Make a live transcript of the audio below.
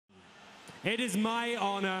it is my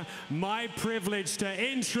honor, my privilege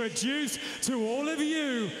to introduce to all of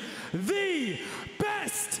you the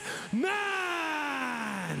best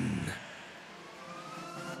man!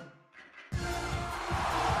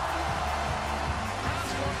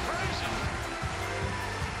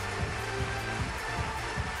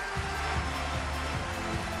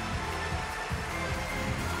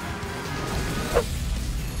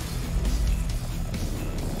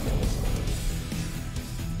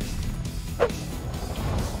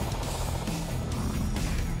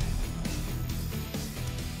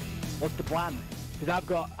 What's the plan?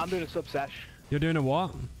 Because I'm doing a sub-sesh. You're doing a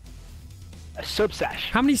what? A sub-sesh.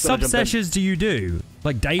 How many sub-sessions do you do?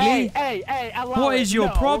 Like daily? Hey, what is your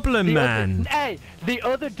problem, man? The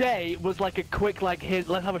other day was like a quick, like, here,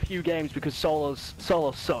 let's have a few games because solos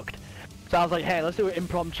sucked. So I was like, hey, let's do an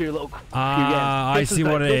impromptu little few games. I see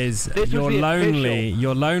what it is. You're lonely.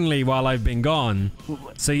 You're lonely while I've been gone.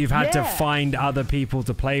 So you've had to find other people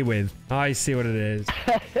to play with. I see what it is.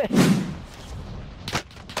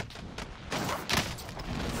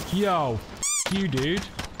 Yo, you dude.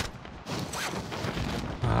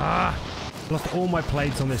 Lost all my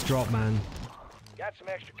plates on this drop, man. Got some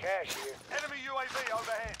extra cash here. Enemy UAV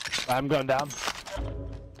overhead. I'm going down.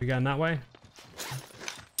 We going that way?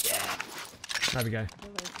 Yeah. There we go.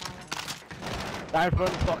 Down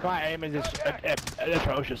front, fuck, my aim is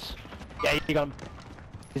atrocious. Yeah, you got him.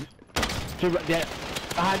 Yeah.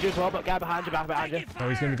 Behind you as well, but guy behind you, back behind you. Oh,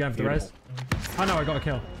 he's gonna be going for the res. Oh no, I got a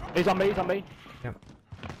kill. He's on me. Yep.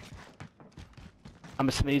 I'm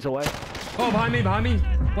a sneeze away. Oh, behind me.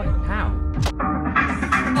 What? How?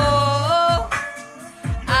 Oh,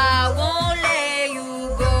 I won't let you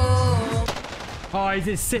go. Oh, he's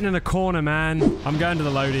just sitting in the corner, man. I'm going to the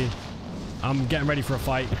loadie. I'm getting ready for a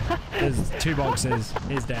fight. There's 2 boxes.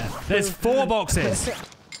 He's dead. There's 4 boxes.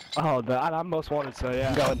 Oh, I'm most wanted, so yeah.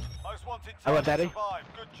 I'm going. Most wanted. I went daddy.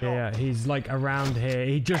 Good job. Yeah, he's like around here.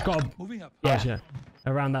 He just got a... Moving up. Yeah. Oh, shit.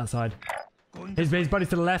 Around that side. His buddy's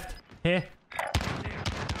to the left. Here.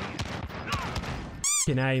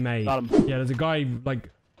 Fucking A, mate. Got him. Yeah, there's a guy, like,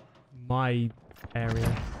 my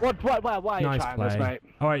area. Why are you Nice trying play. this, mate?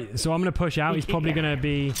 Alright, so I'm going to push out. He's probably going to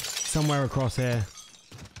be somewhere across here.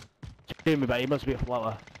 Excuse me, mate. He must be a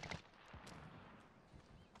floater.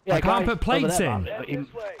 Yeah, I can't put plates in.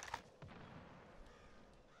 This way.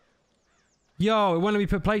 Yo, it won't let me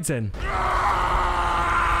put plates in.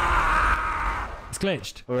 It's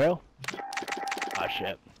glitched. For real? Oh,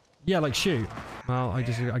 shit. Yeah, like shoot. Well, I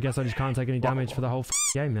guess I just can't take any damage for the whole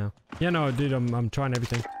game now. Yeah, no, dude, I'm trying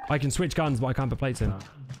everything. I can switch guns, but I can't put plates in.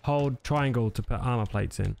 Hold triangle to put armor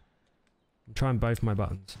plates in. I'm trying both my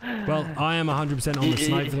buttons. Well, I am 100% on the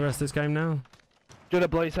snipe for the rest of this game now. Do you want to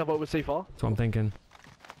blow yourself up with C4? That's what I'm thinking.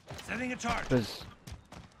 Setting a charge. Because...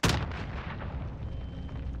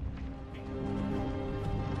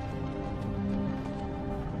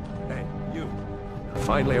 Hey, you.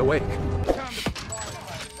 Finally awake.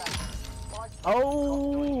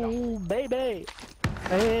 Oh, baby.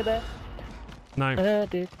 No.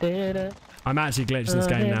 I'm actually glitched this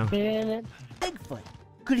game now. Bigfoot.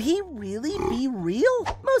 Could he really be real?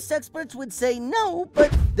 Most experts would say no,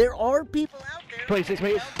 but there are people out there. 26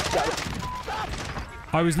 meters.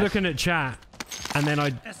 I was looking at chat, and then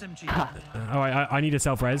SMG. Alright, I need a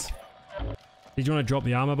self-res. Did you want to drop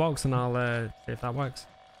the armor box, and I'll see if that works?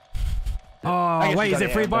 Oh, wait, is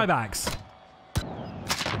it free buybacks?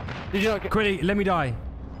 Did you not get... Quickly, let me die.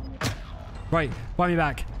 Right, buy me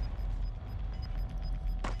back.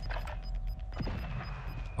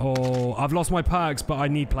 Oh, I've lost my perks, but I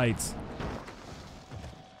need plates.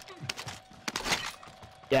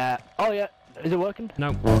 Yeah. Oh, yeah. Is it working?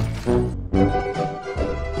 No.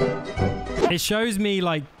 It shows me,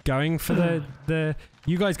 like, going for the...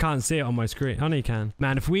 You guys can't see it on my screen. Oh, no, you can.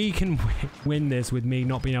 Man, if we can win this with me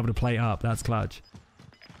not being able to plate up, that's clutch.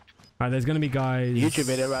 Alright, there's going to be guys... YouTube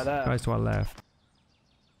video right there. Guys to our left.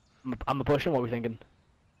 I'm a pushing. What are we thinking?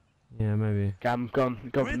 Yeah, maybe. Okay, I'm going.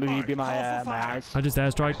 Maybe you be my eyes. I just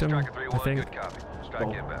airstriked him, I think.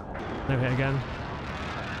 Cool. No hit again.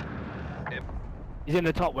 He's in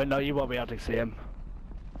the top window. You won't be able to see him.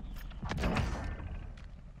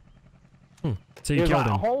 So you killed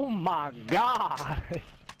him. Oh my god.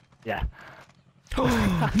 Yeah.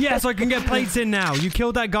 Yes, I can get plates in now. You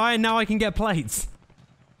killed that guy and now I can get plates.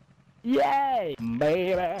 Yay,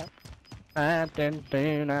 baby. Oh.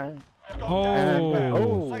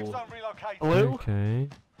 Blue? Okay.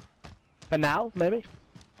 For now, maybe?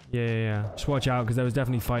 Yeah. Just watch out because there was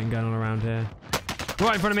definitely fighting going on around here.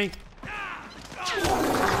 Right in front of me.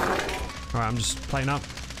 Alright, I'm just playing up.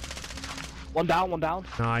 One down.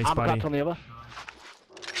 Nice, I'm buddy. on the other.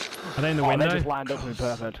 Are they in the They window? just lined up for me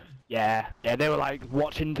perfect. Yeah, they were like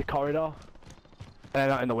watching the corridor. They're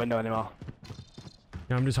not in the window anymore.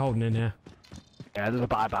 Yeah, I'm just holding in here. Yeah, there's a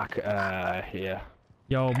buyback here.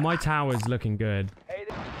 Yo, my tower's looking good.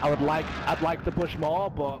 I'd like to push more,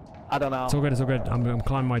 but I don't know. It's all good, it's all good. I'm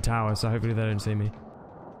climbing my tower, so hopefully they don't see me.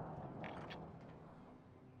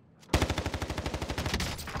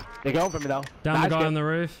 They're going for me though. Down Nice the guy kid. on the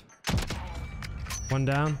roof. One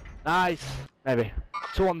down. Nice. Maybe.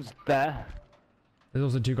 Someone's there. There's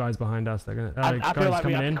also 2 guys behind us. They're gonna. I feel Guys like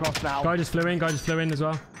we coming have in. to cross now. Guy just flew in. Guy just flew in as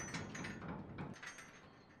well.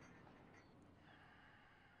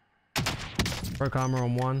 Broke armor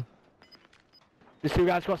on 1. There's 2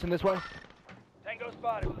 guys crossing this way. Tango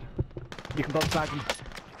spotted. You can both snipe them.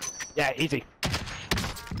 Yeah, easy.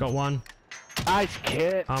 Got 1. Nice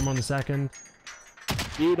kid. Armor on the 2nd.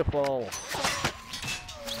 Beautiful.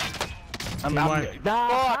 I'm Teamwork.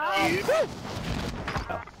 Nice.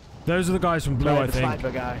 Those are the guys from blue, I The think.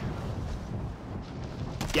 sniper guy.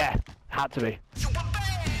 Yeah, had to be.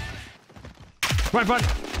 Right in front.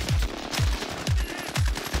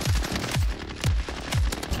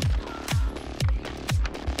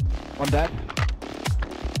 One dead.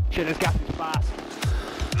 Shit, this gas is fast.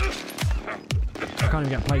 I can't even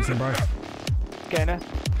get plates in, bro. Getting it.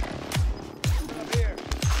 Up here.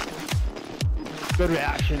 Good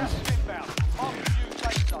reactions. Inbound. Mark you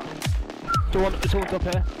safe zone. Someone's up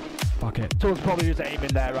here. Fuck it. Someone's probably just aiming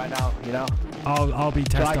there right now, you know? I'll be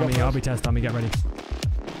test I go dummy. I'll first? be test dummy. Get ready.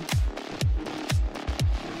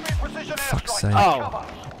 Precision Fuck's airstrike. sake. Oh,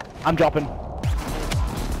 I'm dropping.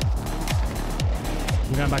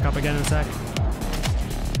 I'm going back up again in a sec.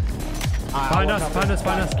 Find us, find us,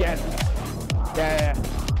 find us. Again. Yeah.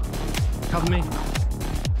 Cover me.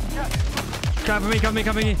 Cover me, cover me,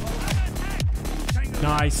 cover me.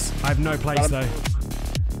 Nice. I have no place though.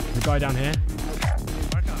 There's a guy down here.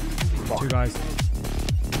 2 guys.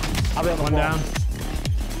 I'll be on the 1 wall. down.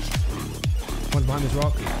 One's behind this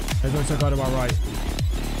rock. There's also a guy to our right.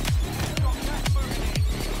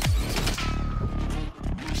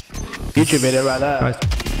 YouTube video right there. Guys.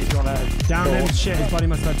 If you wanna Down go. him. Shit, his buddy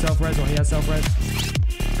must have had self-res, or he has self-res.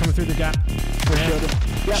 Coming through the gap. Push Yeah. shield him.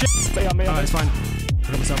 Yeah, Shit. me on me. Oh, it's fine.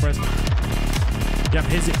 I got my self-res. Yep,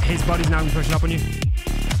 his buddy's now pushing up on you.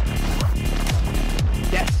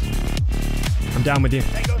 Yes. I'm down with you.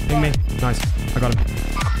 Ping me. Nice. I got him.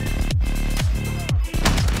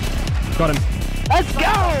 Got him. Let's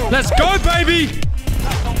go! Let's go, baby!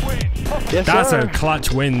 Yes, That's sir. a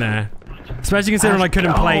clutch win there. Especially considering I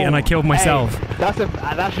couldn't play and I killed myself. Hey,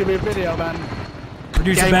 that should be a video, man.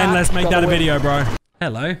 Producer Game Ben, on. let's make Gotta that a win. video, bro.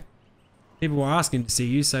 Hello. People were asking to see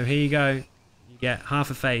you, so here you go. You get half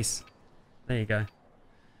a face. There you go.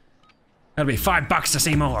 That'll be $5 to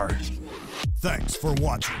see more. Thanks for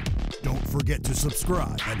watching. Don't forget to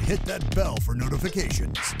subscribe and hit that bell for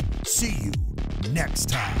notifications. See you next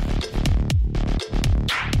time.